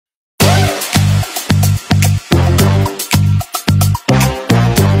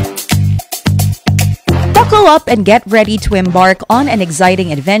Buckle up and get ready to embark on an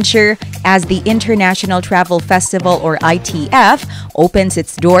exciting adventure as the International Travel Festival, or ITF, opens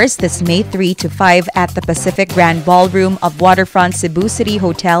its doors this May 3 to 5 at the Pacific Grand Ballroom of Waterfront Cebu City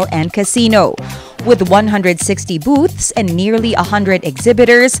Hotel and Casino. With 160 booths and nearly 100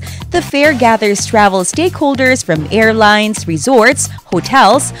 exhibitors, the fair gathers travel stakeholders from airlines, resorts,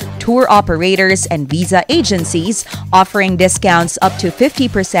 hotels, tour operators, and visa agencies, offering discounts up to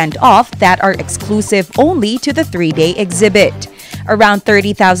 50% off that are exclusive only to the 3-day exhibit. Around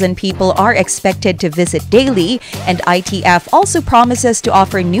 30,000 people are expected to visit daily, and ITF also promises to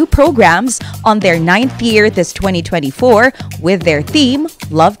offer new programs on their 9th year this 2024 with their theme,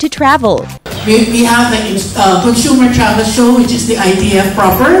 Love to Travel. We have the consumer travel show, which is the ITF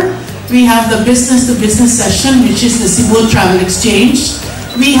proper. We have the business-to-business session, which is the Cebu Travel Exchange.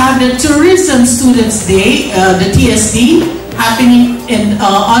 We have the Tourism Students Day, the TSD, happening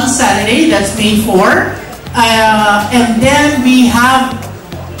on Saturday, that's May 4. And then we have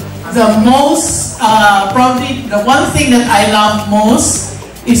the most, probably the one thing that I love most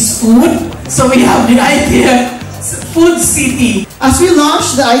is food. So we have the ITF Food City. As we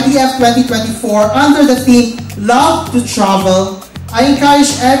launch the ITF 2024 under the theme Love to Travel, I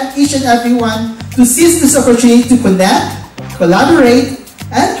encourage each and everyone to seize this opportunity to connect, collaborate,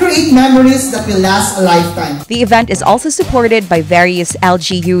 and create memories that will last a lifetime. The event is also supported by various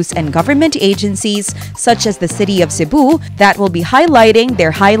LGUs and government agencies such as the City of Cebu that will be highlighting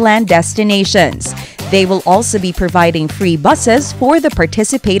their highland destinations. They will also be providing free buses for the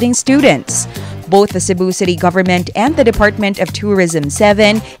participating students. Both the Cebu City Government and the Department of Tourism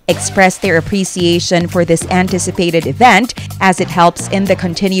𝗧𝗿 expressed their appreciation for this anticipated event as it helps in the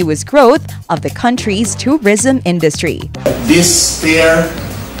continuous growth of the country's tourism industry. This fair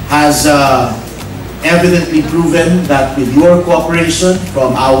has evidently proven that with your cooperation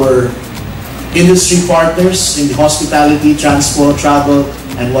from our industry partners in the hospitality, transport, travel,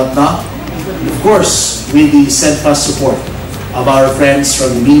 and whatnot, of course, with the steadfast support of our friends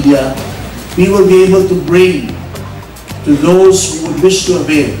from the media, we will be able to bring to those who would wish to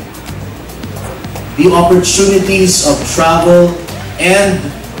avail the opportunities of travel and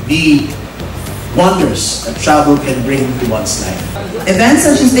the wonders that travel can bring to one's life. Events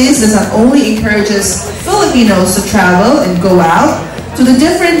such as this does not only encourages Filipinos to travel and go out to the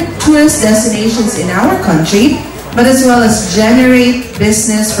different tourist destinations in our country, but as well as generate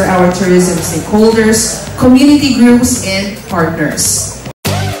business for our tourism stakeholders, community groups, and partners.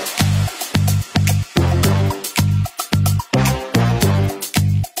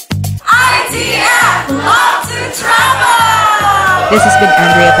 This has been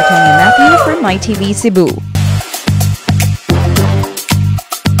𝗂𝗲𝗃𝗲𝗹𝗀𝗀 for MyTV Cebu.